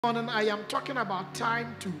morning I am talking about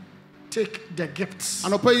time to take the gifts.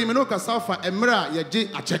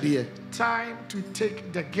 Time to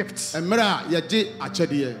take the gifts. Or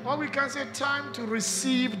we can say time to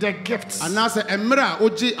receive the gifts. I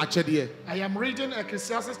am reading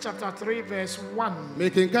Ecclesiastes chapter 3 verse 1. To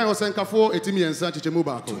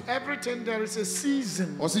everything there is a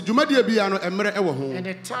season and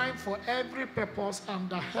a time for every purpose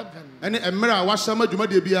under heaven.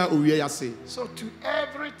 So to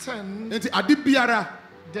everything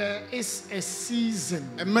there is a season,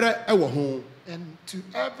 and to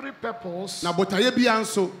every purpose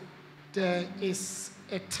there is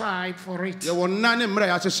a time for it.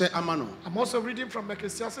 I'm also reading from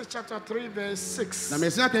Ecclesiastes chapter 3 verse 6. A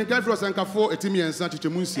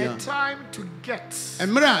time to get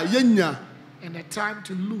and a time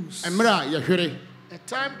to lose. A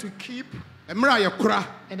time to keep and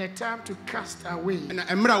a time to cast away.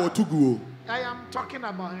 I am talking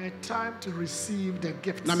about a time to receive the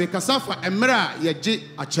gifts. I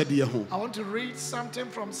want to read something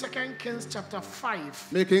from 2 Kings chapter 5.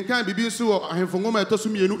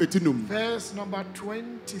 Verse number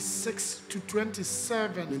 26 to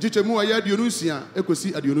 27. Then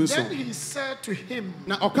he said to him,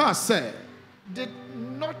 did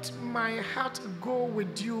not my heart go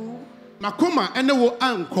with you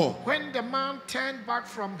when the man turned back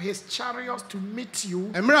from his chariots to meet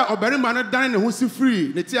you?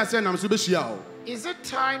 Is it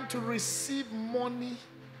time to receive money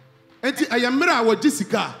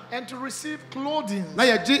and to receive clothing,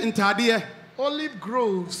 olive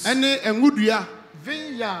groves,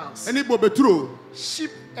 vineyards,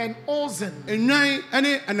 sheep and oxen, male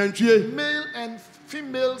and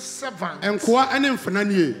female servants?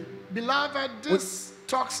 Beloved, this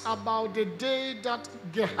talks about the day that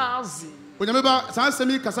Gehazi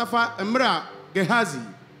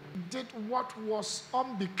did what was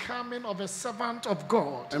unbecoming of a servant of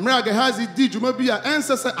God.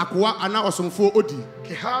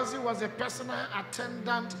 Gehazi was a personal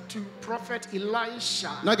attendant to Prophet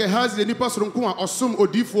Elisha.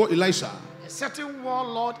 A certain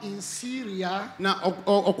warlord in Syria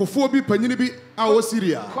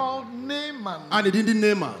called Naaman,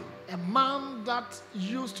 a man that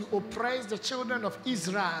used to oppress the children of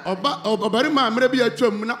Israel.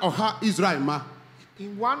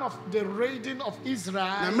 In one of the raiding of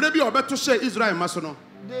Israel,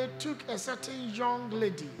 they took a certain young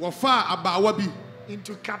lady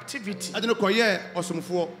into captivity.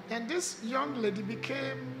 And this young lady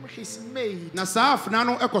became his maid.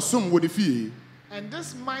 And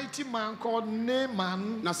this mighty man called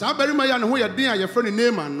Naaman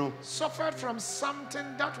suffered from something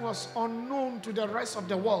that was unknown to the rest of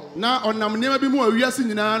the world. The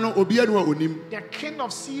king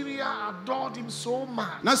of Syria adored him so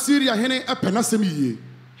much.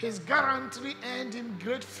 His gallantry earned him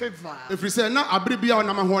great favor.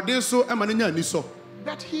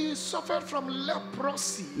 But he suffered from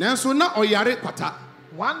leprosy.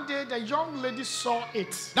 One day the young lady saw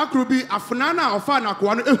it.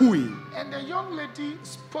 And the young lady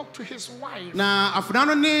spoke to his wife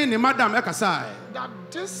that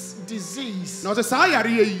this disease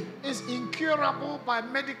is incurable by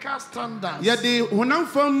medical standards. There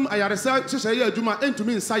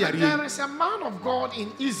is a man of God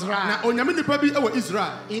in Israel,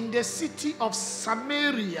 in the city of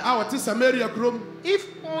Samaria. If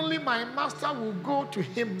only my master will go to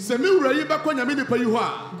him,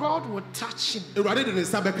 God will touch him.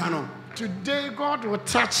 Today, God will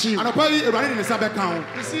touch you. You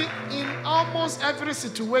see, in almost every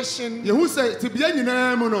situation, there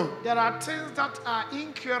are things that are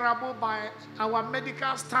incurable by our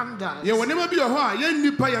medical standards.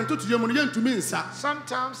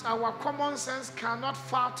 Sometimes our common sense cannot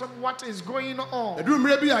fathom what is going on. But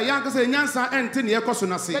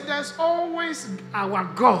there's always our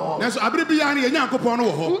God who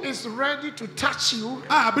is ready to touch you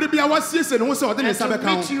and to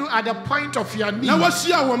meet you at the point of your need.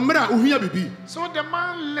 So the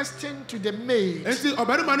man listened to the maid.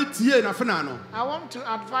 I want to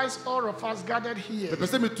advise all of us gathered here.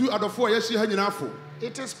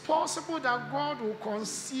 It is possible that God will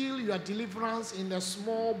conceal your deliverance in a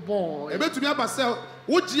small boy.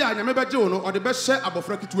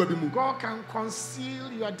 God can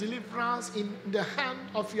conceal your deliverance in the hand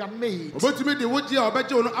of your maid. So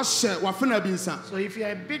if you're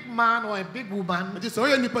a big man or a big woman,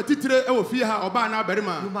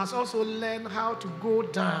 you must also learn how to go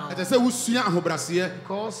down.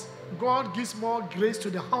 Because God gives more grace to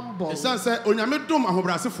the humble. But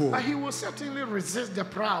he will certainly resist the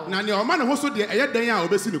proud.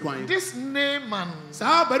 This Naaman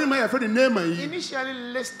initially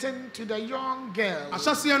listened to the young girl.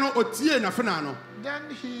 Then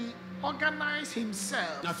he organized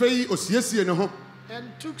himself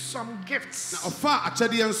and took some gifts,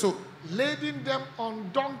 lading them on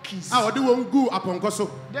donkeys.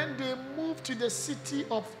 Then they moved to the city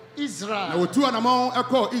of Israel.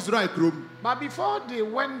 But before they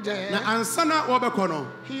went there,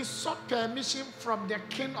 he sought permission from the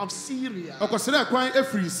king of Syria. Then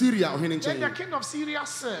the king of Syria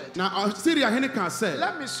said,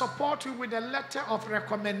 let me support you with a letter of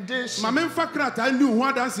recommendation. But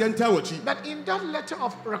in that letter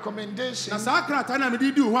of recommendation,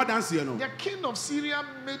 the king of Syria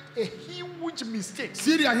made a huge mistake.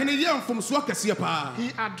 He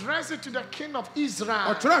addressed it to the king of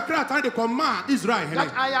Israel that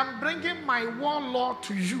I am bringing my warlord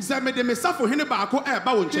to you.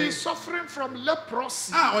 He is suffering from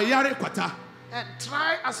leprosy. And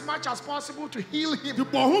try as much as possible to heal him.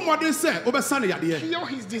 Cure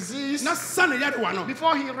his disease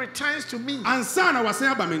before he returns to me. When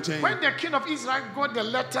the king of Israel got the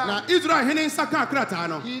letter,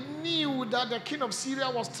 he knew that the king of Syria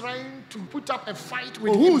was trying to put up a fight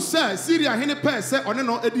with him.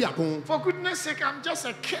 For goodness sake, I'm just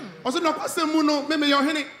a king.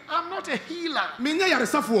 I'm not a healer.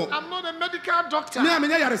 I'm not a medical doctor.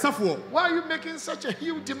 Why are you making such a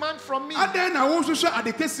huge demand from me?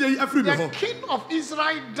 The king of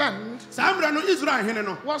Israel then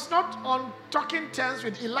was not on talking terms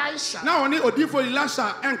with Elisha.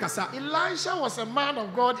 Elisha was a man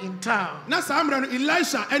of God in town. And the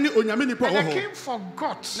king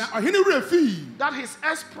forgot that his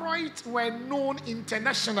exploits were known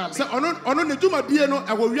internationally.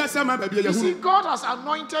 You see, God has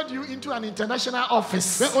anointed you into an international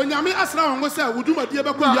office. I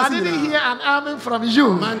didn't hear an amen from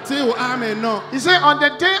you. He said, on the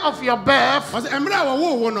day of your birth,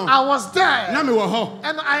 I was there,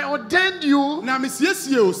 and I ordained you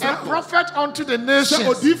a prophet unto the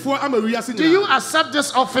nations. Do you accept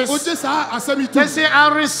this office? They say, I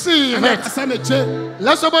receive it.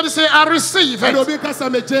 Let somebody say, I receive it.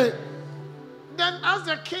 Then as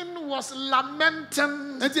the king was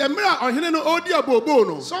lamenting,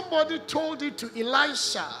 somebody told it to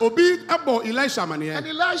Elisha. And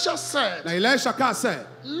Elisha said,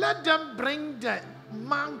 let them bring the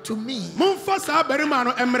man to me. Then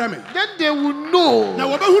they will know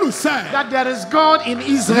that there is God in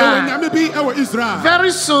Israel.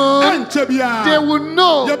 Very soon, they will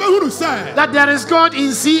know that there is God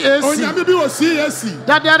in CAC.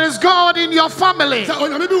 That there is God in your family. In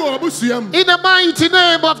the mighty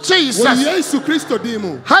name of Jesus.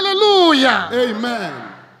 Hallelujah. Amen.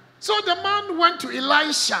 So the man went to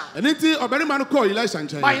Elisha. But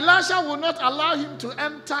Elisha will not allow him to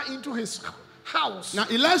enter into his house. Now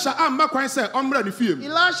Elisha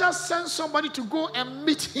sent somebody to go and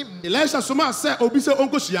meet him, to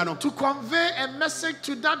convey a message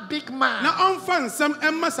to that big man. That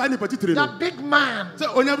big man,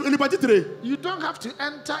 you don't have to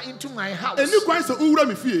enter into my house.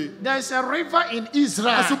 There is a river in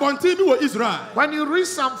Israel. When you read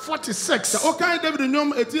Psalm 46, the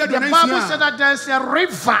Bible said that there is a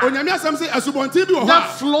river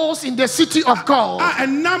that flows in the city of God.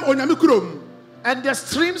 And the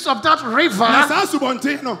streams of that river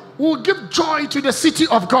will give joy to the city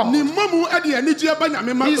of God. He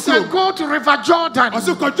said, go to River Jordan.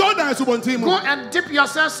 Go and dip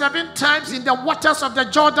yourself 7 times in the waters of the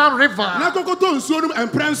Jordan River.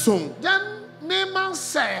 Then Naaman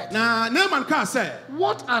said,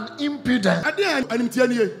 what an impudence.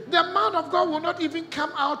 The man of God will not even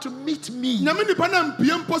come out to meet me. He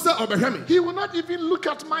will not even look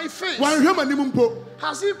at my face.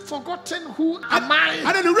 Has he forgotten who am I?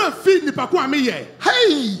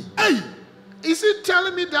 Hey! Is he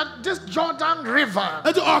telling me that this Jordan River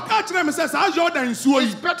is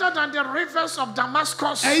better than the rivers of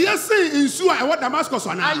Damascus? I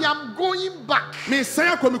am going back. You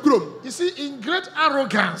see, in great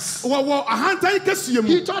arrogance, he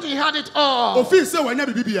thought he had it all. He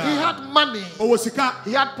had money.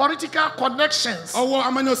 He had political connections. He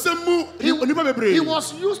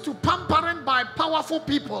was used to pampering by powerful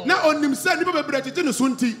people. So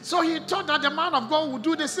he thought that the man of God would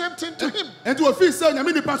do the same thing to him.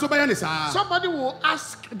 Somebody will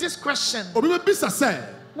ask this question: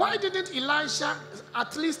 why didn't Elisha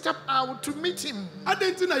at least step out to meet him.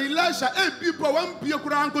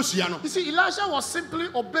 You see, Elijah was simply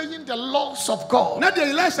obeying the laws of God. Because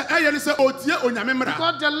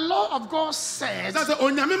the law of God says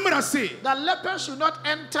that lepers should not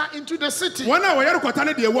enter into the city.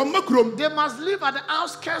 They must live at the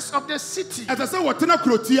outskirts of the city.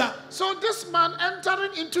 So this man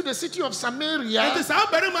entering into the city of Samaria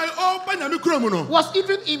was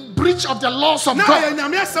even in breach of the laws of God.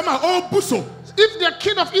 If the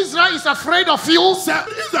king of Israel is afraid of you and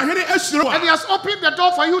he has opened the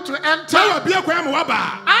door for you to enter,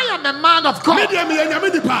 I am a man of God.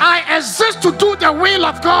 I exist to do the will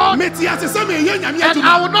of God, and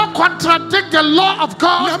I will not contradict the law of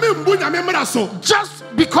God just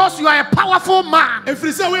because you are a powerful man.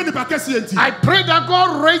 I pray that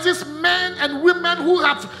God raises men and women who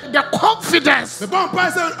have the confidence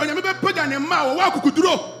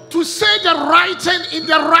to say the right thing in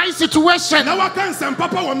the right situation.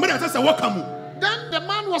 Then the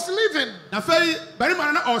man was leaving.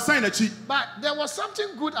 But there was something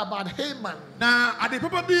good about Haman.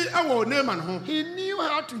 He knew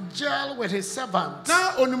how to gel with his servants.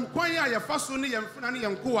 Then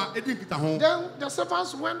the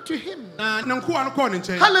servants went to him.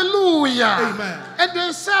 Hallelujah. Amen. And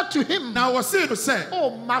they said to him,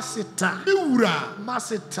 oh, Master,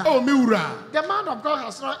 the man of God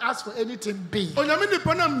has not asked for anything big. If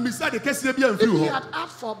he had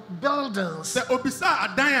asked for buildings,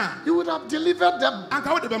 he would have delivered them.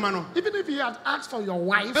 Even if he had asked for your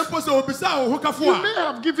wife, you may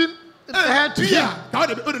have given her to him.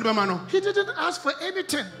 He didn't ask for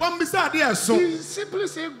anything. He simply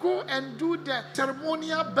said, go and do the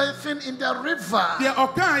ceremonial bathing in the river.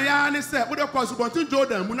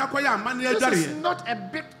 This is not a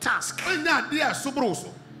big task.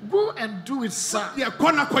 Go and do it, sir. You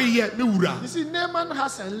see, Naaman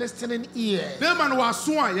has a listening ear. No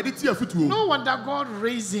wonder God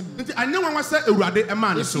raised him. If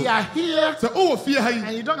you are here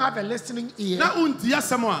and you don't have a listening ear,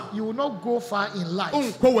 you will not go far in life.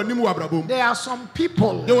 There are some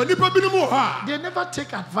people, they never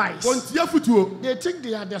take advice. They think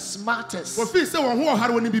they are the smartest.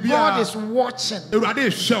 God is watching.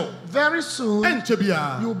 Very soon,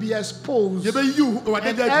 you'll be exposed.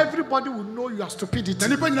 And everybody will know your stupidity.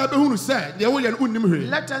 Let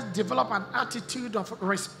us develop an attitude of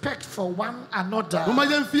respect for one another.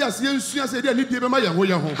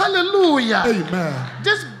 Hallelujah. Amen.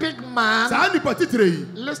 This big man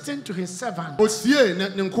listened to his servant.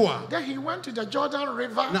 Then he went to the Jordan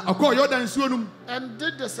River and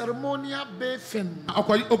did the ceremonial bathing.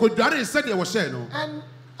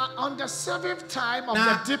 And on the 7th time of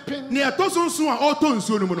the dipping,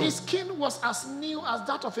 his skin was as new as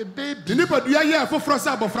that of a baby. There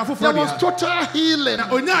was total healing.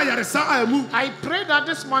 I pray that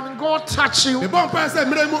this morning God touch you and bring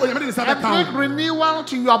renewal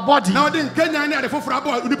to your body. Then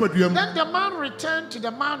the man returned to the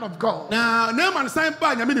man of God.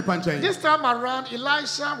 This time around,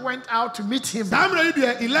 Elisha went out to meet him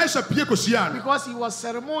because he was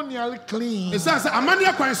ceremonially clean.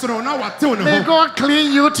 May God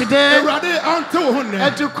clean you today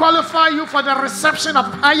and to qualify you for the reception of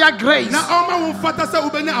higher grace. Then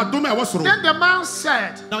the man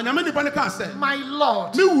said, my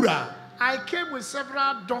Lord, I came with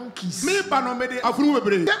several donkeys. Then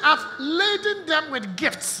I've laden them with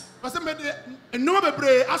gifts.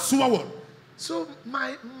 So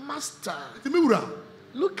my master,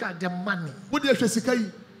 look at the money.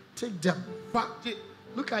 Take them.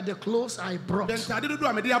 Look at the clothes I brought.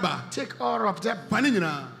 Take all of them.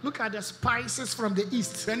 Look at the spices from the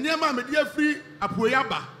east.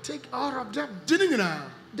 Take all of them.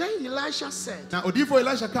 Then Elisha said,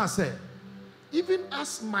 even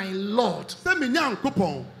as my Lord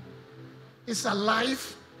is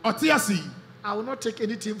alive, I will not take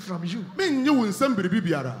anything from you.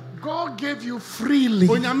 God gave you freely.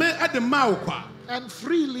 And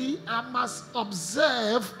freely I must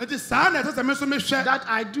observe that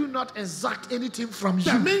I do not exact anything from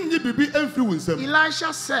you.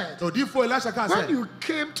 Elisha said, when you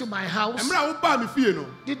came to my house,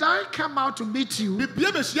 did I come out to meet you?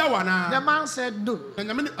 The man said no.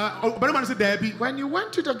 When you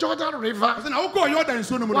went to the Jordan River,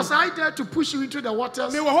 was I there to push you into the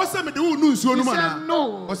waters? He said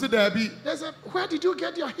no. They said, where did you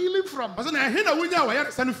get your healing from?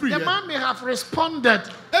 The man may have responded pondered.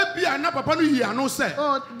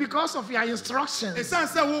 Oh, because of your instructions.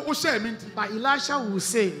 But Elisha will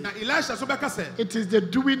say, it is the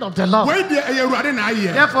doing of the Lord.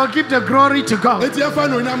 Therefore, give the glory to God.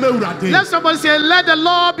 Let somebody say, let the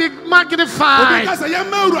Lord be magnified.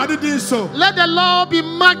 Let the Lord be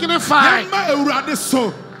magnified.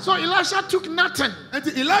 So Elisha took nothing. He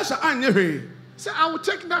said, I will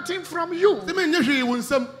take nothing from you.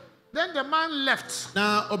 Then the man left.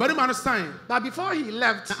 But before he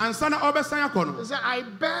left, he said, I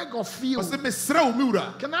beg of you,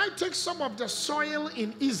 can I take some of the soil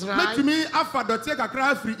in Israel to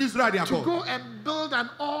go and build an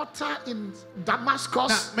altar in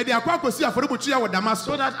Damascus so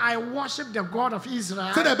that I worship the God of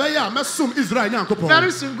Israel?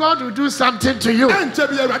 Very soon God will do something to you. And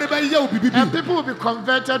people will be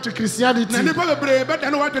converted to Christianity.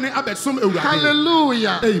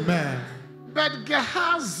 Hallelujah. Amen. But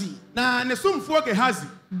Gehazi,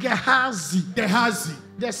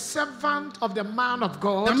 the servant of the man of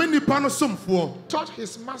God, thought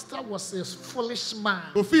his master was a foolish man.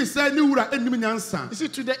 You see,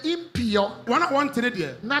 to the impure,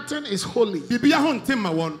 nothing is holy.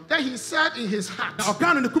 Then he said in his heart,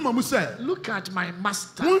 look at my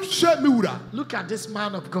master. Look at this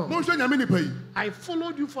man of God. I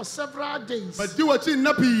followed you for several days.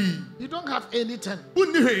 You don't have anything.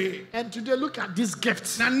 And today look at these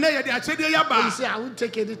gifts. And you say, I won't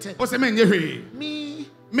take anything. Me,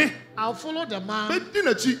 I'll follow the man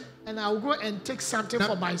and I'll go and take something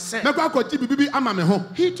for myself.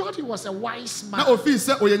 He thought he was a wise man.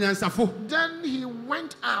 Then he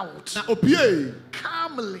went out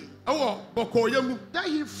calmly. Then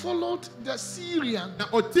he followed the Syrian.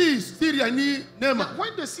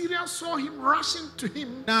 When the Syrians saw him rushing to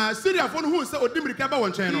him,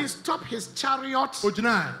 he stopped his chariot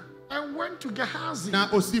and went to Gehazi.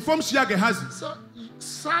 So,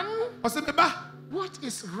 son, what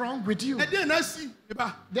is wrong with you?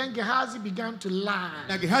 Then Gehazi began to lie.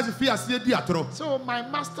 So my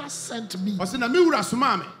master sent me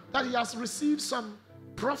that he has received some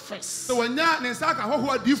prophets. So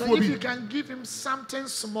if you can give him something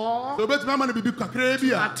small to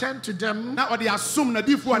attend to them, it will be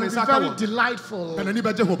very delightful. The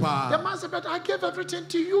man said, but I gave everything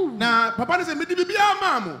to you.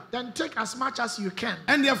 Then take as much as you can.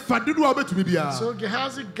 So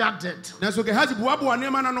Gehazi gathered,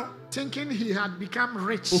 thinking he had become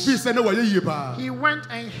rich. He went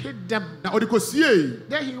and hid them.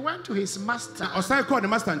 Then he went to his master.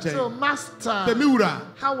 So, master,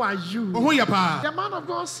 how are you? The man of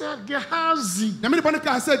God said, Gehazi.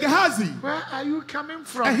 Where are you coming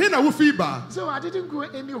from? So I didn't go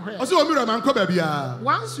anywhere.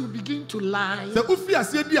 Once you begin to lie,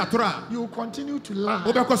 you continue to lie.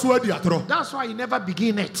 That's why you never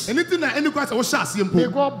begin it. May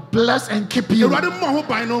God bless and keep you.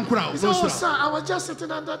 He said, oh, sir, I was just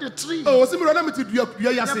sitting under the tree.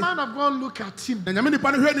 The man of God looked at him. He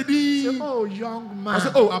said, oh, young man.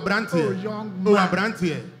 Oh, young man.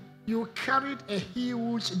 You carried a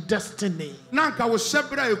huge destiny. But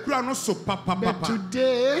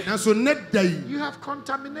today, you have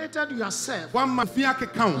contaminated yourself.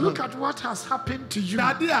 Look at what has happened to you.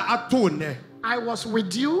 I was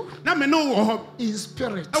with you in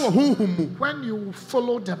spirit when you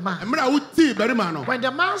followed the man. When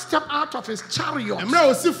the man stepped out of his chariot to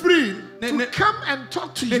come and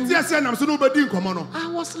talk to you, I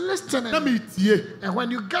was listening. And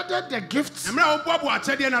when you gathered the gifts and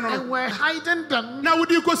were hiding them,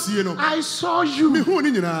 I saw you.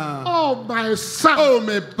 Oh, my son.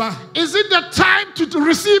 Is it the time to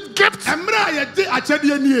receive gifts?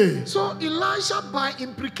 So Elisha, by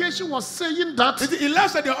implication, was saying that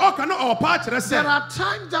there are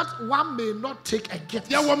times that one may not take a gift.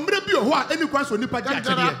 There are times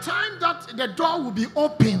that the door will be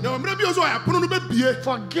open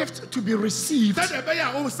for gifts to be received.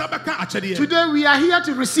 Today we are here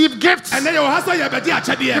to receive gifts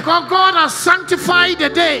because God has sanctified the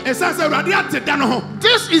day. This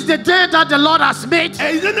is the day that the Lord has made,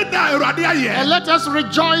 and let us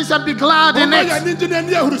rejoice and be glad in it.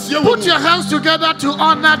 Put your hands together to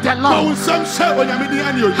honor the Lord.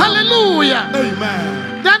 Hallelujah.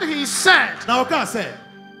 Amen. Then he said,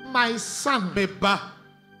 my son,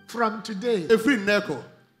 from today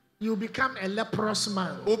you become a leprous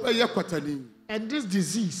man, and this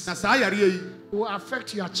disease will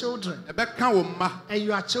affect your children and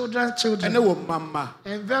your children's children,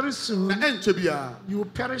 and very soon you will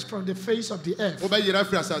perish from the face of the earth.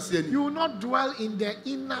 You will not dwell in the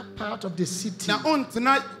inner part of the city.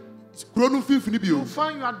 You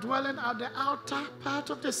find you are dwelling at the outer part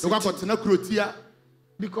of the city.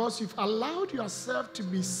 Because you've allowed yourself to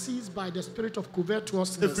be seized by the spirit of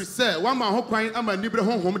covetousness.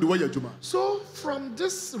 So from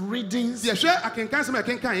these readings, we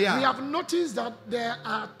have noticed that there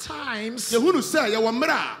are times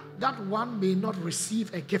that one may not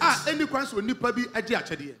receive a gift.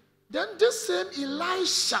 Then this same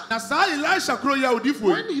Elisha,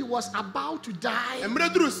 when he was about to die,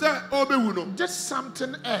 did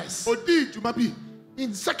something else.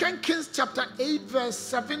 In 2 Kings chapter 8 verse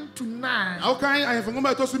 7 to 9.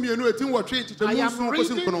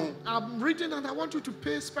 I'm reading and I want you to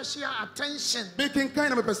pay special attention. Because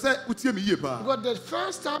the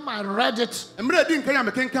first time I read it,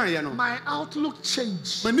 my outlook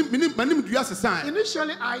changed.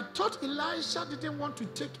 Initially, I thought Elisha didn't want to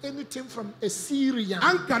take anything from a Syrian.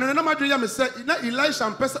 But that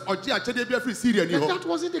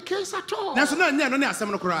wasn't the case at all.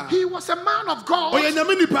 He was a man of God.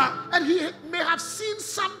 And he may have seen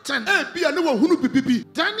something. Then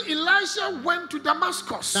Elisha went to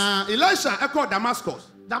Damascus.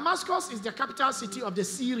 Damascus is the capital city of the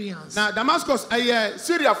Syrians.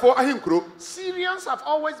 Syrians have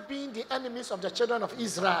always been the enemies of the children of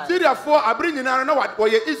Israel.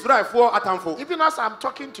 Even as I'm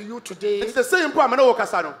talking to you today,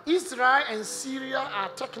 Israel and Syria are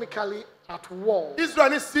technically at war.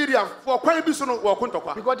 Israel and Syria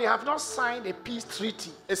because they have not signed a peace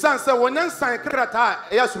treaty.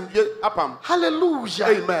 Hallelujah.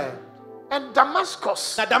 Amen. And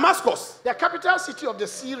Damascus, the capital city of the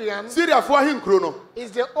Syrians, is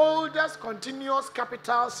the oldest continuous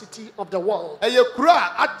capital city of the world.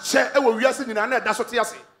 Elisha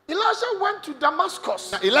went to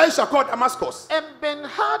Damascus. Elisha called Damascus. And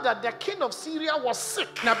Ben-Hadad, the king of Syria, was sick.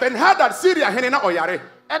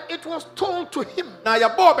 And it was told to him that the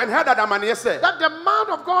man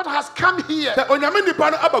of God has come here.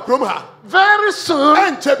 Very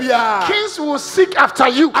soon, kings will seek after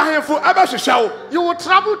you. You will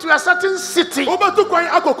travel to a certain city. Then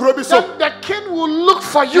the king will look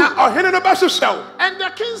for you. And the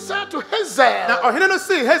king said to Hazael,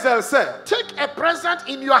 take a present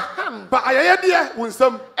in your hand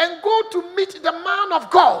and go to meet the man of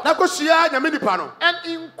God and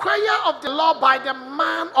inquire of the Lord by the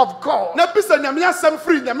man of God. That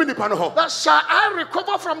shall I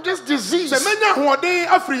recover from this disease? So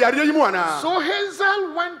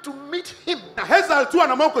Hazael went to meet him and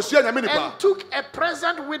took a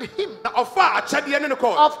present with him of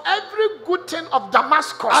every good thing of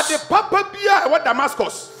Damascus.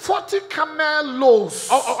 40 camel loads.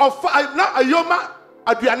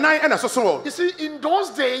 You see, in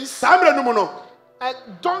those days,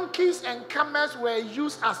 donkeys and camels were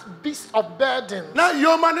used as beasts of burden.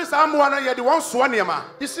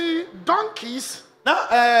 You see, donkeys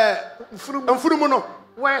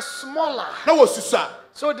were smaller,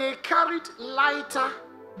 so they carried lighter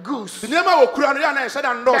goods. The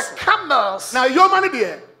camels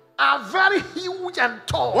are very huge and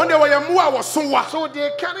tall, so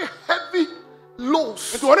they carry heavy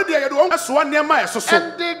loads. And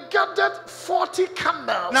they gathered 40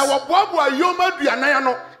 camels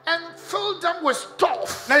and filled them with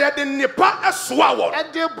stuff. And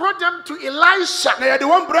they brought them to Elisha. And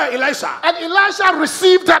Elisha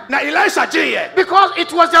received that because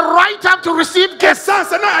it was the right time to receive gifts.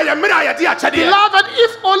 Beloved,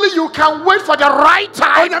 if only you can wait for the right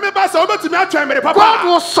time, God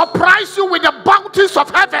will surprise you with the bounties of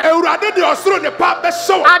heaven.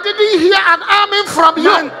 I didn't hear an amen from you.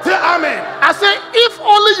 I say, if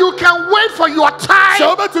only you can wait for your time,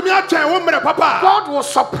 God will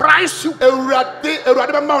surprise you with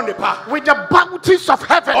the bounties of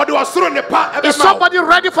heaven. Is somebody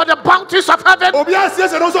ready for the bounties of heaven?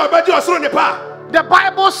 The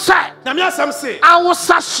Bible said, I will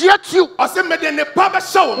satiate you with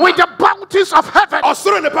the bounties of heaven.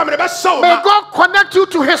 May God connect you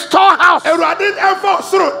to his storehouse.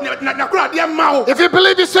 If you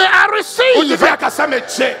believe it, say, I receive.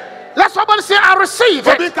 Let somebody say, I receive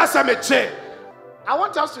it. I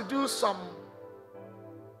want us to do some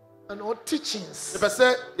teachings.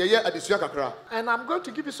 And I'm going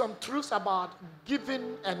to give you some truths about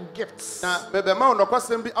giving and gifts. You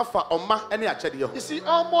see,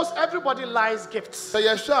 almost everybody likes gifts.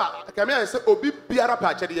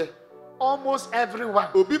 Almost everyone.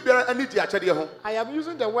 I am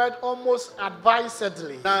using the word almost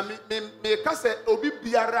advisedly.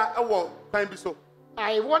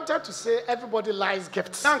 I wanted to say everybody likes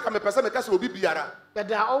gifts, but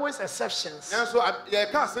there are always exceptions. So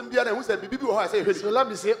let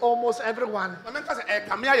me say almost everyone.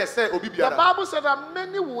 The Bible said that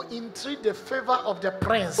many will entreat the favor of the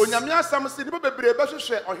prince.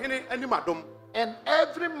 And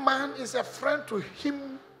every man is a friend to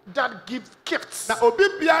him that gives gifts.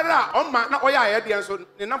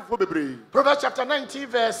 Proverbs chapter 19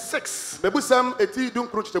 verse 6. Say,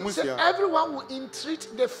 everyone will entreat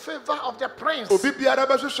the favor of the prince.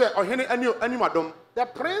 The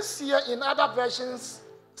prince here in other versions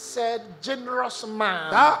said generous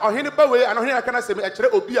man. So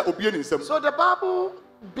the Bible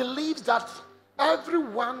believes that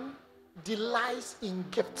everyone delights in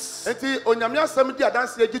gifts. That's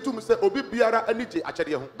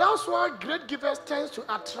why great givers tend to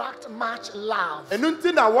attract much love. You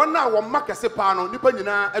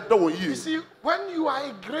see, when you are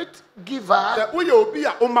a great giver,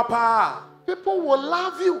 people will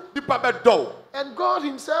love you. And God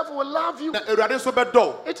himself will love you.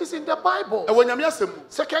 It is in the Bible. 2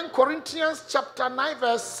 Corinthians chapter 9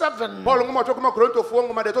 verse 7. The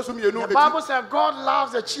Bible says God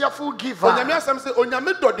loves a cheerful giver.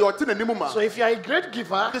 So if you are a great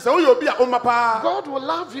giver, God will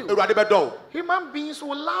love you. Human beings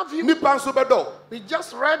will love you. We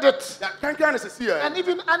just read it. And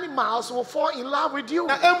even animals will fall in love with you.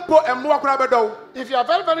 If you are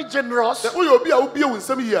very, very generous,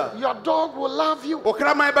 your dog will love you.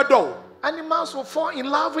 Animals will fall in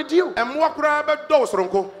love with you.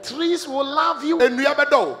 Trees will love you.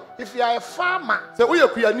 If you are a farmer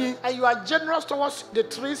and you are generous towards the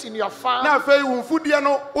trees in your farm,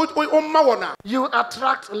 you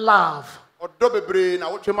attract love.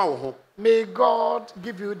 May God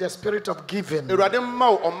give you the spirit of giving.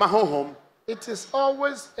 It is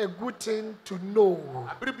always a good thing to know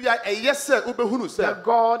that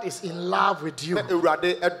God is in love with you.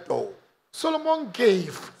 Solomon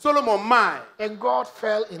gave, and God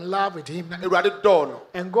fell in love with him,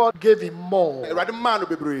 and God gave him more.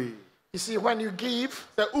 You see, when you give,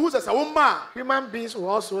 human beings will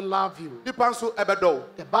also love you. The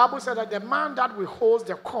Bible said that the man that withholds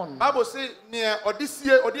the corn,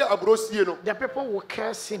 the people will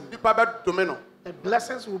curse him. The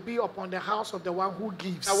blessings will be upon the house of the one who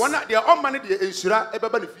gives. And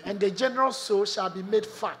the generous soul shall be made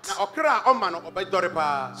fat.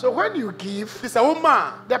 So when you give,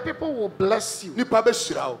 the people will bless you.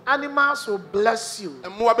 Animals will bless you.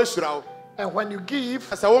 And when you give,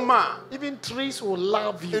 even trees will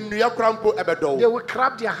love you. They will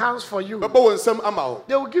clap their hands for you.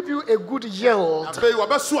 They will give you a good yield.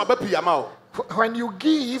 When you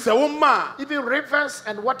give, even rivers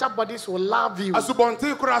and water bodies will love you. Because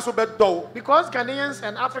Ghanaians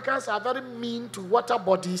and Africans are very mean to water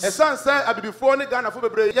bodies.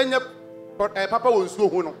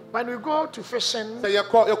 When we go to fishing, we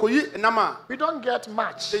don't get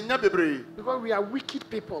much because we are wicked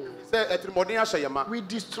people. We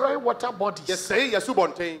destroy water bodies.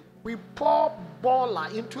 We pour boiler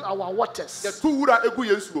into our waters.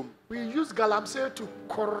 We use galamsey to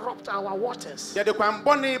corrupt our waters.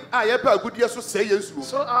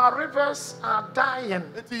 So our rivers are dying.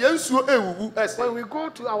 When we go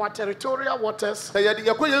to our territorial waters, we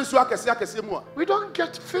don't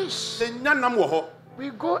get fish. We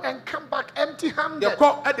go and come back empty-handed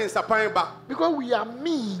because we are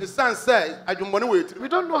mean. We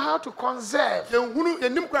don't know how to conserve. We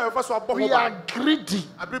are greedy.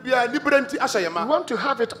 We want to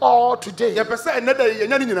have it all today.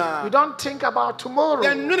 We don't think about tomorrow.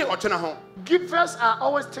 Givers are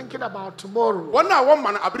always thinking about tomorrow.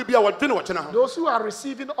 Those who are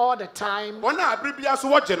receiving all the time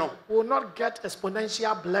will not get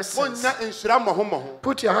exponential blessings.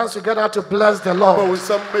 Put your hands together to bless the Lord.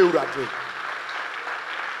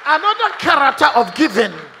 Another character of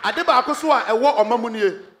giving.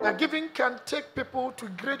 That giving can take people to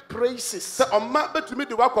great places. A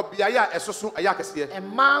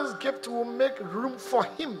man's gift will make room for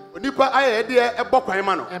him and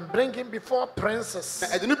bring him before princes.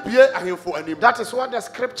 That is what the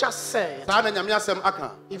scripture says.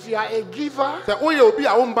 If you are a giver,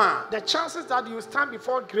 the chances that you stand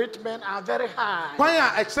before great men are very high.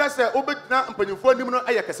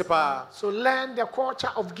 So learn the culture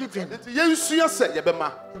of giving.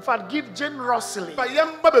 In fact, give generously.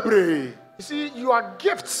 You see, your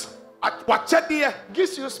gifts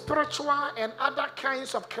gives you spiritual and other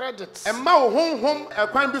kinds of credits. The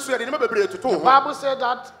Bible said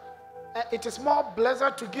that it is more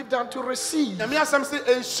blessed to give than to receive. Acts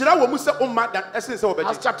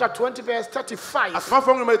chapter 20 verse 35.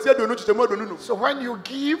 So when you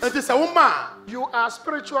give, you are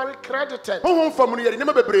spiritually credited.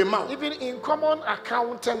 Even in common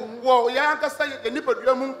accounting,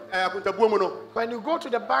 when you go to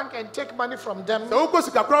the bank and take money from them, they will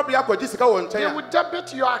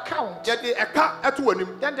debit your account.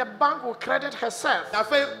 Then the bank will credit herself.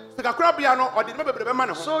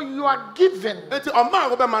 So your giving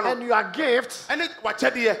and your gifts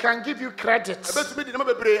can give you credit.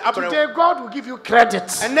 Today God will give you credit.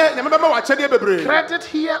 Credit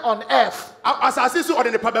here on earth.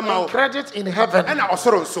 And credit in heaven.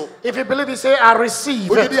 If you believe it, say, I receive.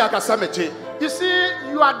 You see,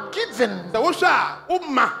 you are given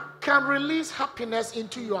can release happiness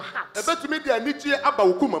into your heart.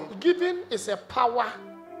 Giving is a power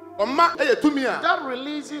that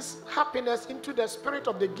releases happiness into the spirit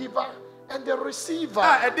of the giver and the receiver.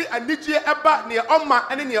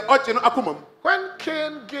 When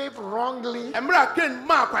Cain gave wrongly,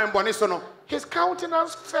 his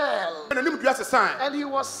countenance fell and he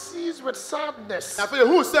was seized with sadness.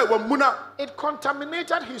 It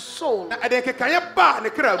contaminated his soul and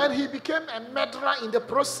he became a murderer in the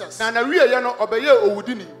process. I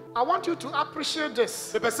want you to appreciate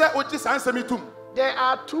this. There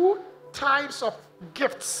are two types of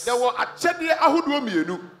gifts, and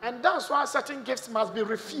that's why certain gifts must be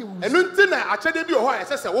refused, and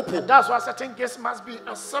that's why certain gifts must be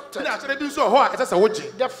accepted.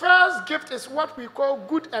 The first gift is what we call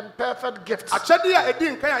good and perfect gifts.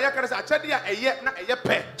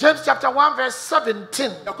 James chapter 1 verse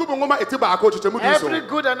 17. Every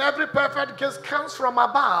good and every perfect gift comes from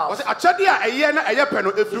above. It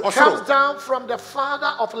comes down from the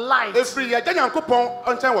Father of light. So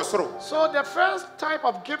the first type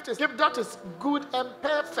of gift is gift that is good and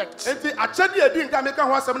perfect. This is the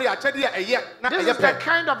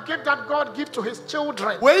kind of gift that God gives to his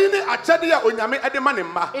children. It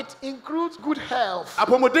includes good health. It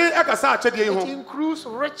includes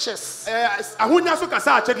riches. May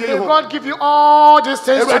God give you all these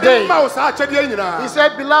things today. He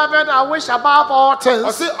said, beloved, I wish above all things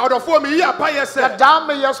that thou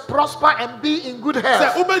mayest prosper and be in good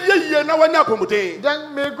health.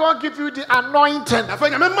 Then may God give you the anointing.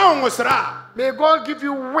 May God give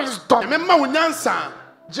you wisdom.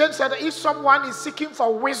 James said that if someone is seeking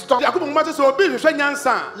for wisdom, let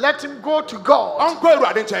him go to God.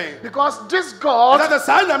 Because this God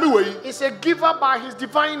is a giver by his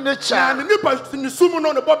divine nature.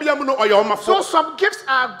 So some gifts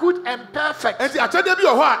are good and perfect.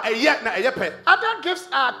 Other gifts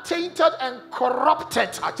are tainted and corrupted.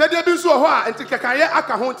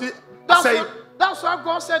 That's what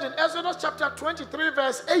God said in Exodus chapter 23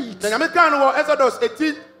 verse 8.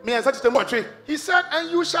 He said, and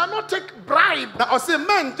you shall not take bribe. For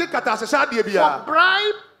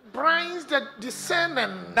bribe blinds the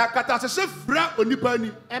discerning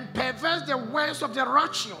and perverts the words of the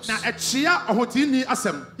righteous.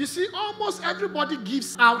 You see, almost everybody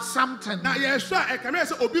gives out something,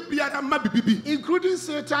 including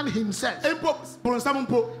Satan himself,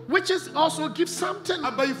 which is also gives something.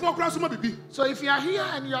 So if you are here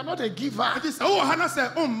and you are not a giver,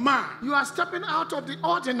 you are stepping out of the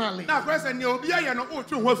ordinary. Do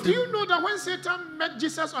you know that when Satan met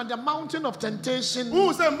Jesus on the mountain of temptation,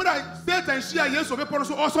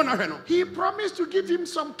 he promised to give him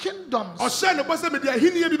some kingdoms? So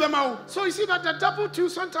you see that the devil too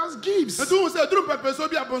sometimes gives, because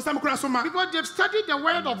they've studied the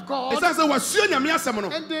word of God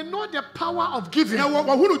and they know the power of giving.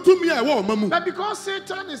 But because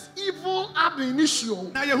Satan is evil ab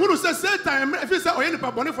initio, he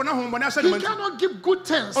cannot give good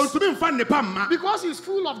things because he's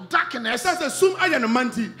full of darkness.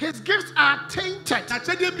 His gifts are tainted.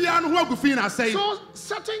 So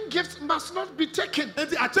certain gifts must not be taken.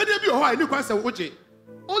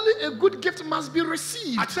 Only a good gift must be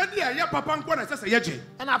received.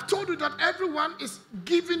 And I've told you that everyone is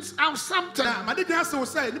giving out something.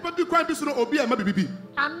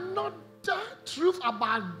 Another truth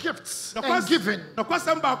about gifts and giving,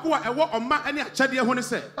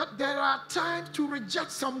 that there are times to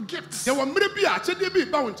reject some gifts. So the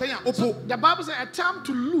Bible says a time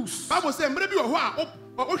to lose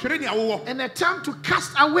and a time to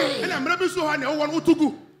cast away.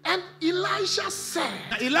 And Elisha said,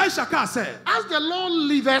 as the Lord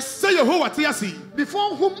liveth,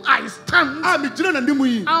 before whom I stand,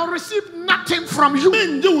 I'll receive nothing from you.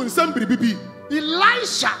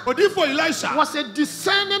 Elisha was a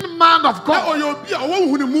discerning man of God.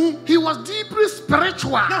 He was deeply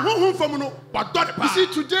spiritual. You see,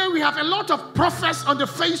 today we have a lot of prophets on the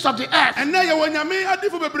face of the earth,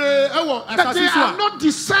 but they are not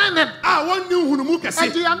discerning and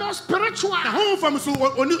they are not spiritual.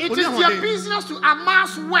 It is their business to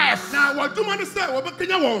amass wealth.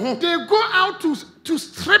 They go out to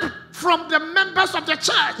strip from the members of the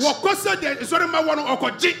church.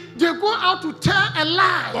 They go out to tell a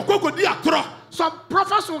lie. Some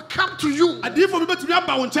prophets will come to you. When they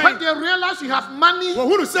realize you have money, they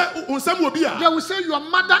will say your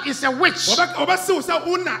mother is a witch.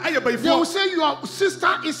 They will say your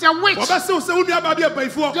sister is a witch.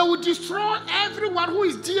 They will destroy everyone who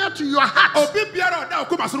is dear to your heart.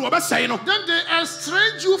 Then they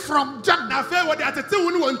estrange you from them.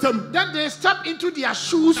 Then they step into their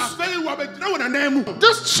shoes.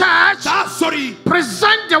 This church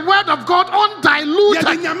present the word of God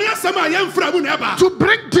undiluted to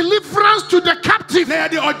bring deliverance to the captive.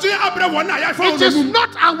 It is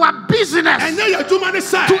not our business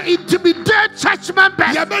to intimidate church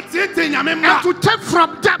members and to take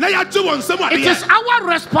from them. It is our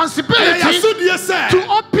responsibility to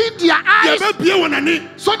open their eyes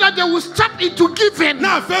so that they will step into giving,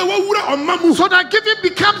 so that giving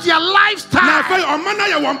becomes their lifestyle.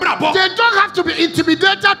 They don't have to be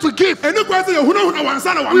intimidated to give. We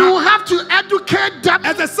will have to educate them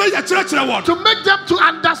to make them to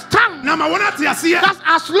understand that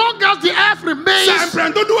as long as the earth remains,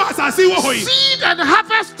 seed and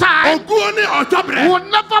harvest time will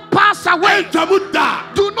never pass away.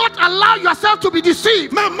 Do not allow yourself to be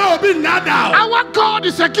deceived. Our God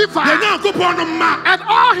is a giver, and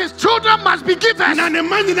all his children must be given. In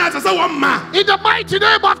the mighty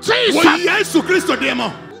name of Jesus.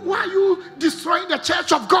 Why are you destroying the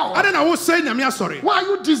church of God? Why are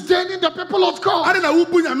you disdaining the people of God? Why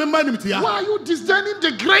are you disdaining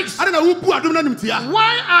the grace?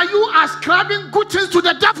 Why are you ascribing good things to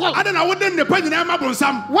the devil? Why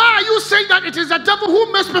are you saying that it is the devil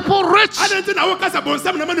who makes people rich?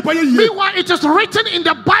 Meanwhile, it is written in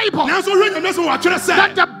the Bible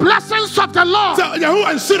that the blessings of the Lord,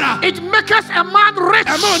 it maketh a man rich,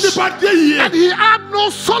 and he had no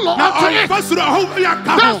sorrow unto it.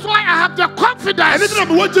 That's why I have the confidence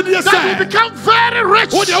that you become very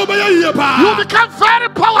rich. You become very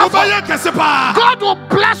powerful. God will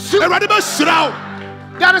bless you.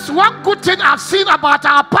 There is one good thing I've seen about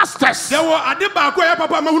our pastors. They are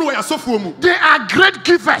great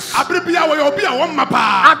givers. I've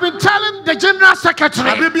been telling the general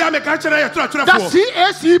secretary that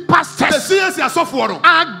CAC pastors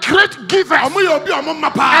are great givers. And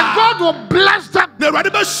God will bless them. They will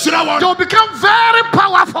become very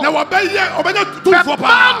powerful. The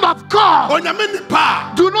man of God,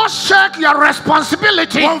 do not shirk your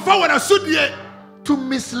responsibility to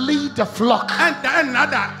mislead the flock.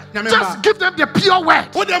 Just give them the pure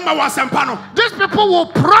word. These people will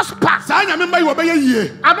prosper.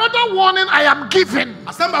 Another warning I am giving: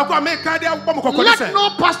 let no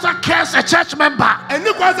pastor curse a church member.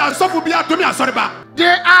 They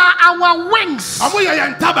are our wings.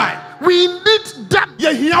 We need them.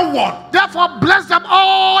 Therefore, bless them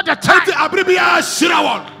all the time.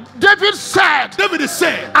 David said,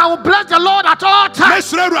 I will bless the Lord at all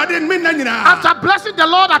times. After blessing the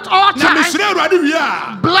Lord at all times,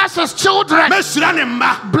 bless his children,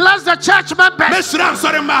 bless the church members,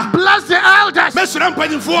 bless the elders, bless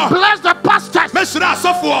the pastors.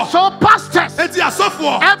 So pastors,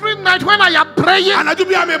 every night when I am praying,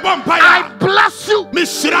 I bless you.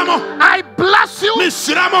 I bless you.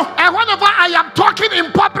 And whenever I am talking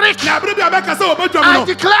in public, I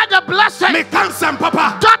declare the blessing.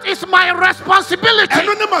 That is my responsibility.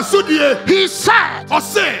 He said,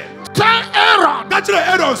 tell Aaron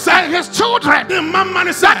and his children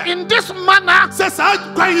that in this manner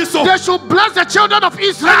they should bless the children of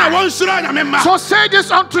Israel. So say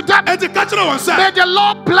this unto them: may the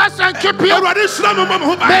Lord bless and keep you.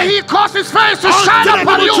 May he cause his face to shine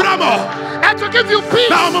upon you and to give you peace.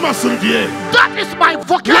 That is my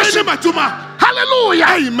vocation. Hallelujah.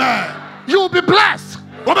 Amen. You will be blessed.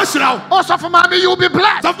 Also for mommy, you will be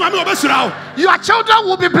blessed. Your children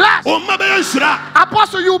will be blessed.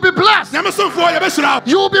 Apostle, you will be blessed.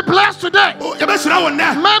 You will be blessed today.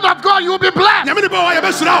 Man of God, you will be blessed. You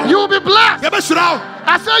will be blessed.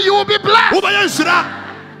 I say you will be blessed.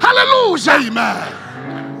 Hallelujah. Amen.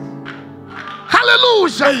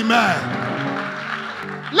 Hallelujah. Amen.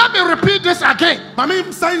 Let me repeat this again.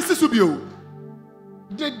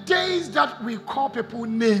 The days that we call people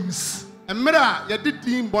names,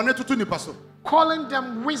 calling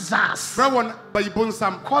them wizards,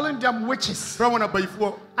 calling them witches,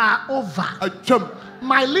 are over.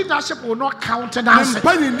 My leadership will not countenance it.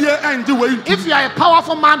 If you are a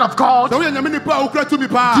powerful man of God,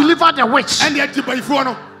 deliver the witch.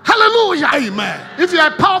 Hallelujah. Amen. If you are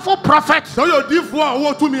a powerful prophet,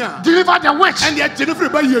 deliver the witch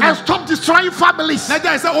and stop destroying families.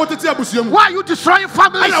 Why are you destroying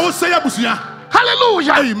families?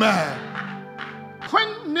 Hallelujah. Amen.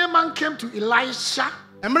 When Naaman came to Elisha,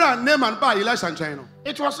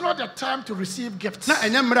 It was not the time to receive gifts.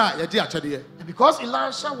 And because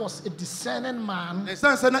Elisha was a discerning man,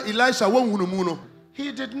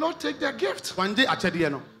 he did not take the gift.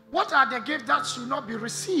 What are the gifts that should not be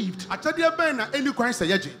received?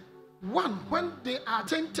 One, when they are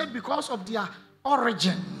tainted because of their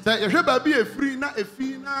origin. So if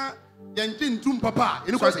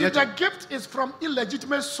the gift is from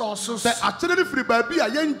illegitimate sources,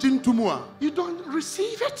 you don't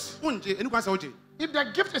receive it. If the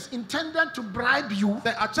gift is intended to bribe you,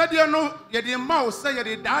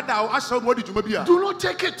 do not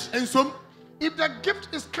take it. If the gift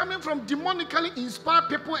is coming from demonically inspired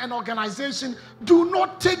people and organizations, do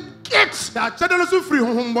not take it.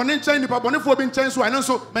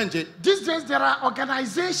 These days there are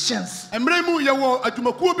organizations. They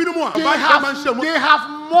have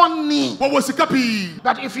money.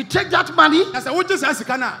 But if you take that money,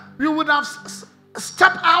 you would have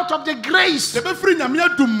step out of the grace.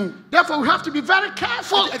 Therefore, we have to be very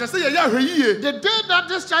careful. The day that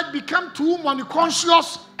this church become too money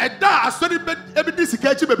conscious, we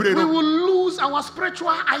will lose our spiritual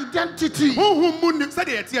identity.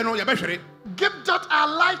 Gifts that are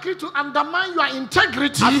likely to undermine your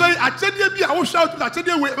integrity, do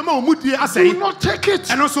not take it.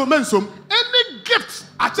 Any gift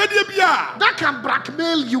that can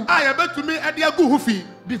blackmail you,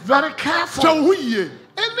 be very careful.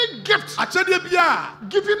 Any gift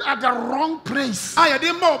given at the wrong place.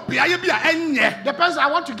 The person, I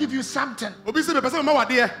want to give you something. Meet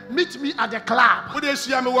me at the club.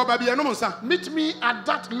 Meet me at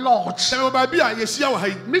that lodge.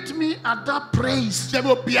 Meet me at that place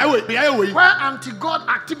where anti-God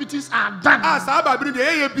activities are done.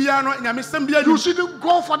 You shouldn't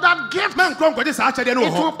go for that gift. It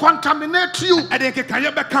will contaminate you. Any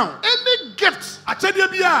gift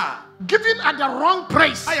given at the wrong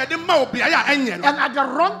place and at the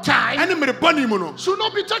wrong time should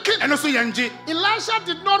not be taken. Elisha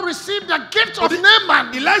did not receive the gift of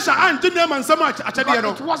Naaman, but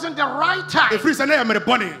it wasn't the right time.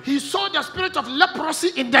 He saw the spirit of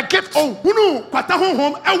leprosy in the gift. It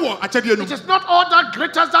is not all that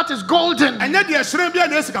glitters that is golden.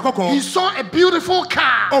 He saw a beautiful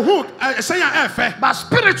car, but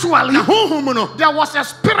spiritually there was a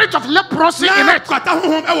spirit of leprosy in it.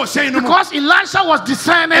 Because Elisha was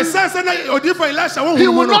discerning, he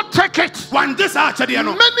will not take it. Many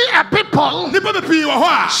people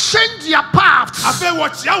change their paths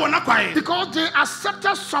because they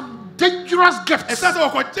accepted some dangerous gifts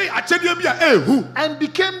and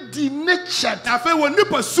became denatured.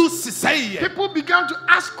 People began to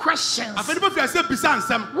ask questions.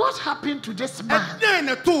 What happened to this man?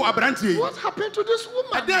 What happened to this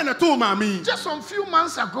woman? Just some few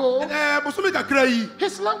months ago,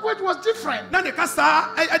 his language was different.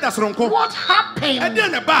 What happened?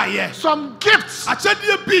 Some gifts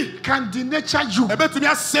can denature you.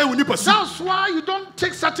 That's why you don't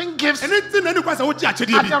take certain gifts at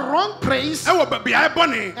the wrong place and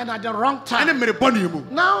at the wrong time.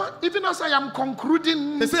 Now, even as I am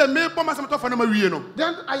concluding,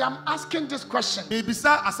 then I am asking this question.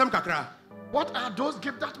 What are those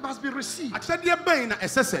gifts that must be received?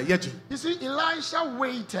 You see, Elisha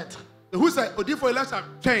waited.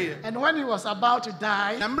 And when he was about to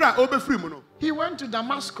die, he went to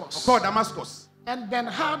Damascus. And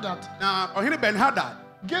Ben-Hadad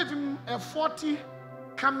gave him a 40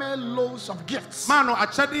 camel loads of gifts.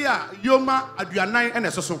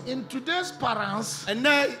 In today's parents,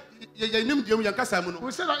 we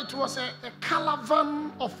say that it was a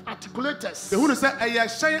caravan of articulators.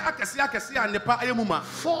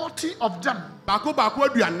 40 of them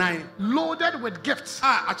loaded with gifts.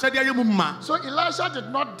 So Elisha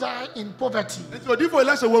did not die in poverty.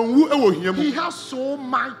 He has so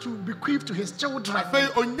much to bequeath to his children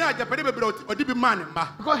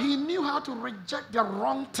because he knew how to reject the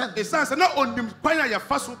wrong thing.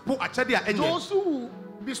 Those who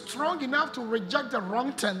be strong enough to reject the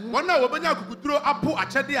wrong thing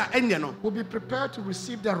will be prepared to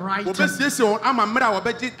receive the right thing.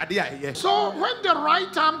 So when the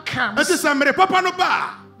right time comes,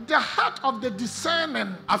 the heart of the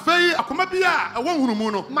discerning must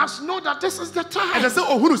know that this is the time.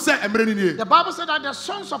 The Bible said that the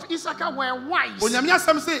sons of Issachar were wise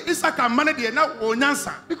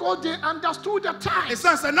because they understood the time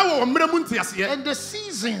and the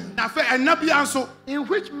season in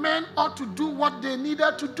which men ought to do what they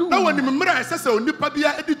needed to do. I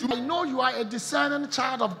know you are a discerning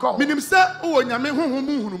child of God.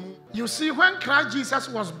 You see, when Christ Jesus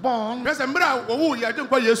was born,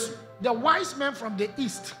 the wise men from the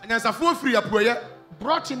east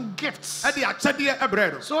brought him gifts.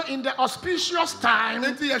 So in the auspicious time,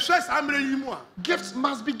 gifts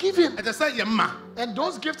must be given. And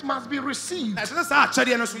those gifts must be received.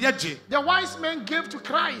 The wise men gave to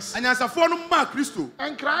Christ.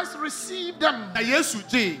 And Christ received them.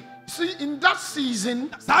 See, in that season,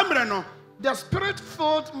 the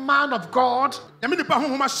spirit-filled man of God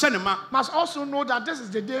must also know that this is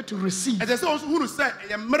the day to receive.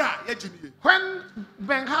 When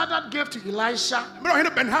Ben-Hadad gave to Elisha,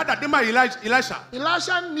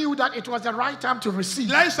 Elisha knew that it was the right time to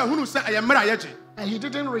receive. And he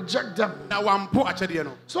didn't reject them.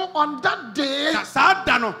 So on that day,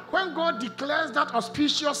 when God declares that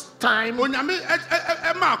auspicious time, you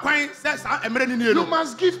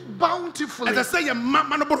must give bountifully.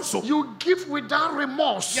 You give without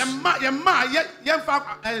remorse.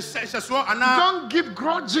 Don't give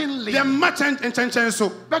grudgingly.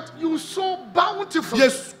 But you sow bountifully.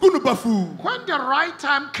 When the right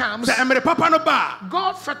time comes,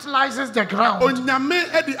 God fertilizes the ground.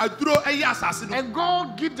 And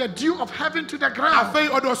God gives the dew of heaven to the ground.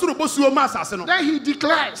 Then he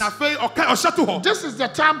declares, this is the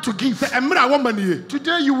time to give.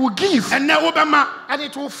 Today you will give. And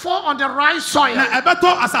it will fall on the right soil.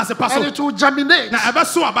 And it will germinate.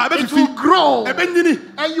 It will grow.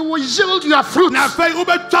 And you will yield your fruit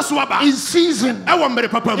in season.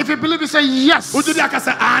 If you believe it, say yes.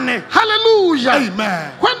 Hallelujah.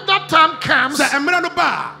 Amen. When that time comes,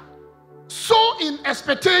 so in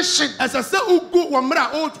expectation, I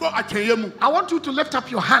want you to lift up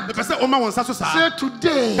your hand. Say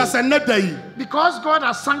today, because God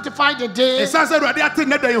has sanctified the day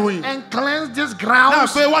and cleansed this ground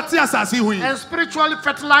and spiritually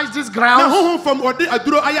fertilized this ground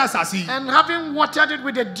and having watered it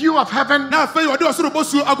with the dew of heaven, I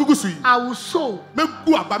will sow.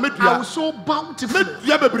 I will sow bountifully.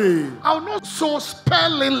 I will not sow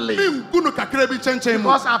sparingly,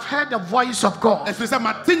 because I've heard the voice of God.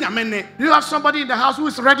 You have somebody in the house who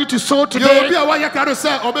is ready to sow today.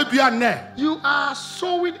 You are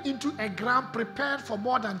sowing into a ground prepared for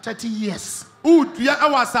more than 30 years. We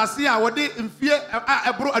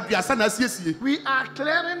are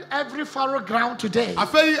clearing every fallow ground today.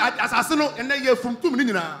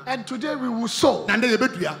 And today we will sow. And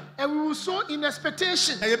we will sow in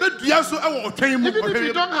expectation. Even if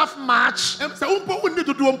you don't have much,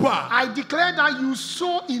 I declare that you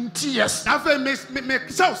sow in tears.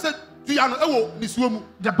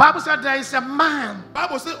 The Bible said there is a man.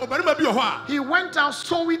 He went out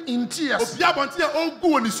sowing in tears. Then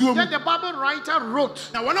the Bible writer wrote,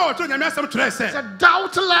 said,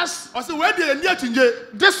 doubtless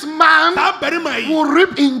this man will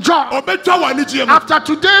reap in joy. After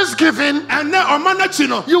today's giving,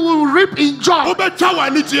 you will reap in joy.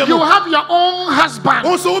 You have your own husband.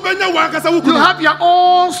 You have your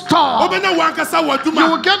own store. You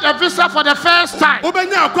will get a visa for the first time.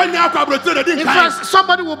 In fact,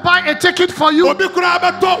 somebody will buy a ticket for you. The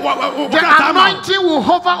anointing will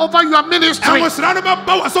hover over your ministry.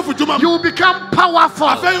 You will become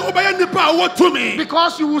powerful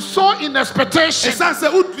because you will sow in expectation.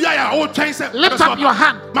 Lift up your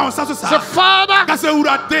hand. Say, Father,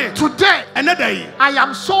 today I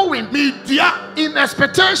am sowing in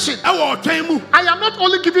expectation. I am not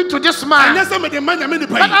only giving to this man,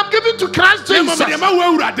 but I'm giving to Christ Jesus,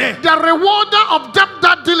 the rewarder of them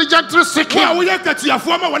that diligently seek him.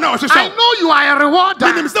 I know you are a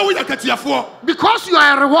rewarder. Because you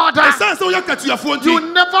are a rewarder, you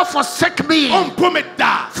never forsake me.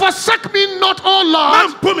 Forsake me not, oh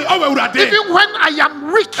Lord, even when I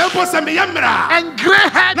am weak and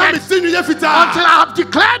gray-headed, until I have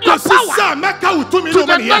declared your power to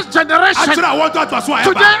the next generation.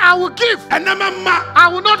 Today I will give. I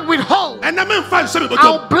will not withhold. I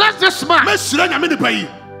will bless this man.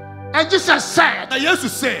 And Jesus said,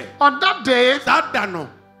 on that day,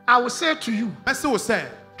 I will say to you,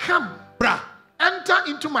 come, enter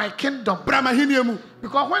into my kingdom.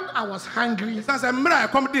 Because when I was hungry,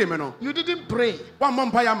 you didn't pray.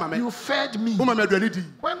 You fed me.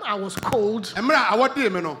 When I was cold,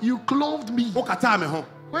 you clothed me.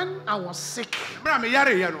 When I was sick,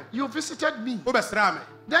 you visited me.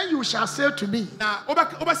 Then you shall say to me,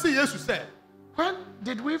 when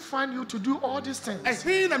did we find you to do all these things?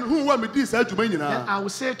 Then I will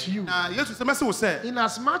say to you, in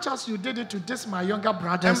as much as you did it to this my younger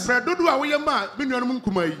brothers,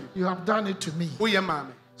 you have done it to me.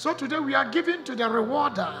 So today we are giving to the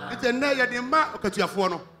rewarder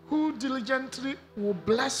who diligently will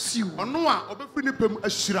bless you.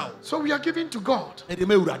 So we are giving to God.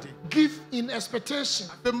 Give in expectation.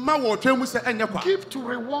 Give to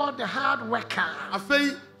reward the hard worker.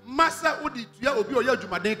 When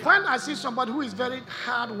I see somebody who is very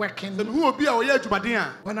hardworking,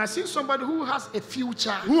 when I see somebody who has a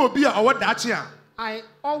future, I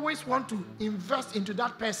always want to invest into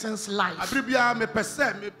that person's life.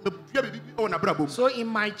 So in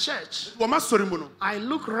my church, I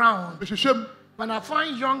look around. When I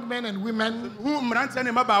find young men and women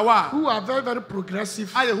who are very, very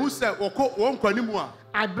progressive,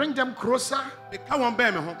 I bring them closer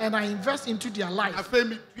and I invest into their life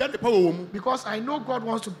because I know God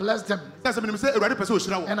wants to bless them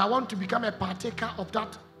and I want to become a partaker of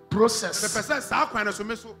that process.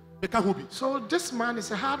 So this man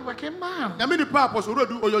is a hard-working man.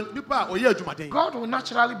 God will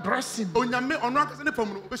naturally bless him. But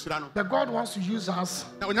God wants to use us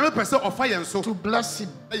to bless him.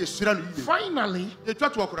 Finally,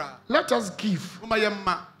 let us give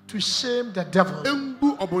to shame the devil. You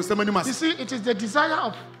see, it is the desire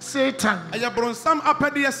of Satan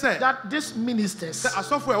that these ministers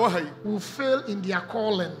will fail in their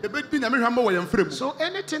calling. So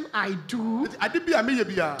anything I do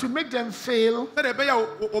to make them fail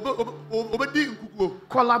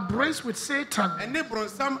collaborates with Satan.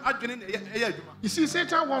 You see,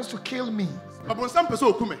 Satan wants to kill me.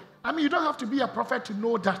 I mean, you don't have to be a prophet to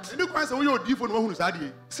know that.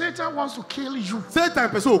 Satan wants to kill you.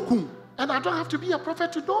 And I don't have to be a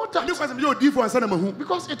prophet to know that.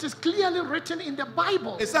 Because it is clearly written in the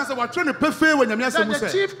Bible that the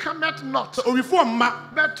thief cometh not,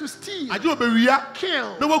 but to steal,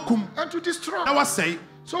 kill, and to destroy.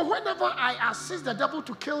 So whenever I assist the devil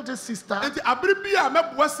to kill this sister, I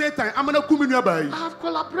have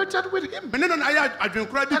collaborated with him. And I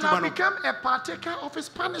become a partaker of his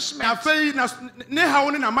punishment. So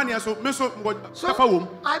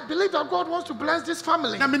I believe that God wants to bless this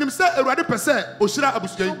family. So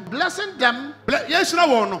blessing them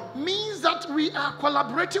means that we are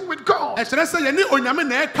collaborating with God.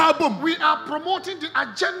 We are promoting the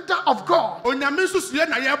agenda of God.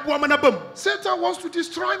 Satan wants to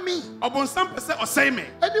destroy me.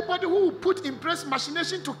 Anybody who will put in place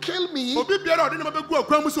machination to kill me,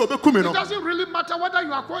 it doesn't really matter whether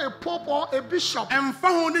you are called a pope or a bishop.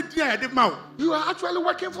 You are actually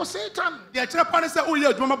working for Satan. You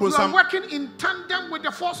are working in tandem with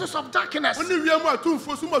the forces of darkness.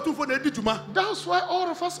 That's why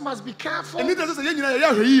all of us must be careful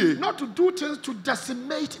not to do things to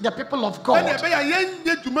decimate the people of God.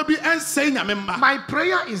 My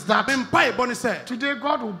prayer is that today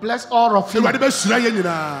God will bless all of you.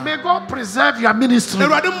 May God preserve your ministry.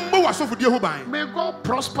 May God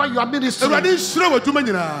prosper your ministry.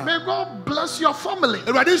 May God bless your family.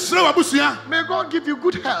 May God give you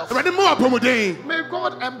good health. May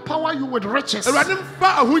God empower you with riches. May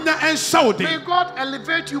God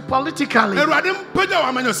elevate you politically.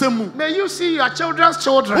 May you see your children's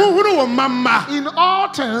children. In all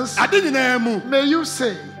things, may you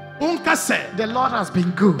say, the Lord has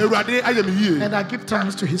been good, and I give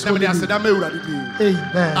thanks to his holy name.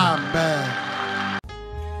 Amen. Amen.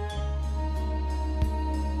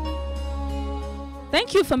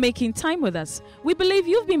 Thank you for making time with us. We believe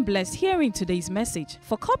you've been blessed hearing today's message.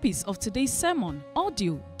 For copies of today's sermon,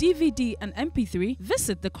 audio, DVD, and MP3,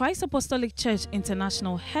 visit the Christ Apostolic Church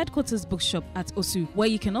International Headquarters Bookshop at Osu, where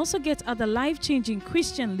you can also get other life-changing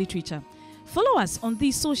Christian literature. Follow us on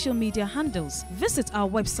these social media handles. Visit our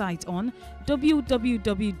website on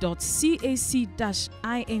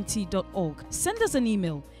www.cac-int.org. Send us an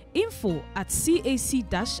email,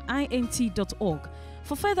 info@cac-int.org.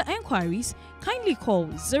 For further enquiries, kindly call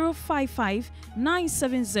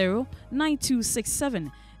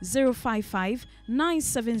 055-970-9267,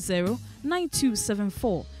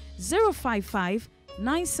 055-970-9274,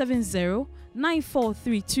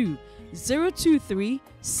 055-970-9432,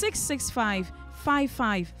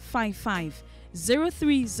 023-665-5555,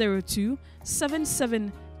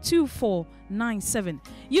 0302-772497.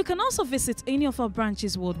 You can also visit any of our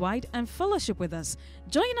branches worldwide and fellowship with us.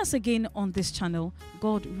 Join us again on this channel.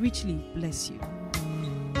 God richly bless you.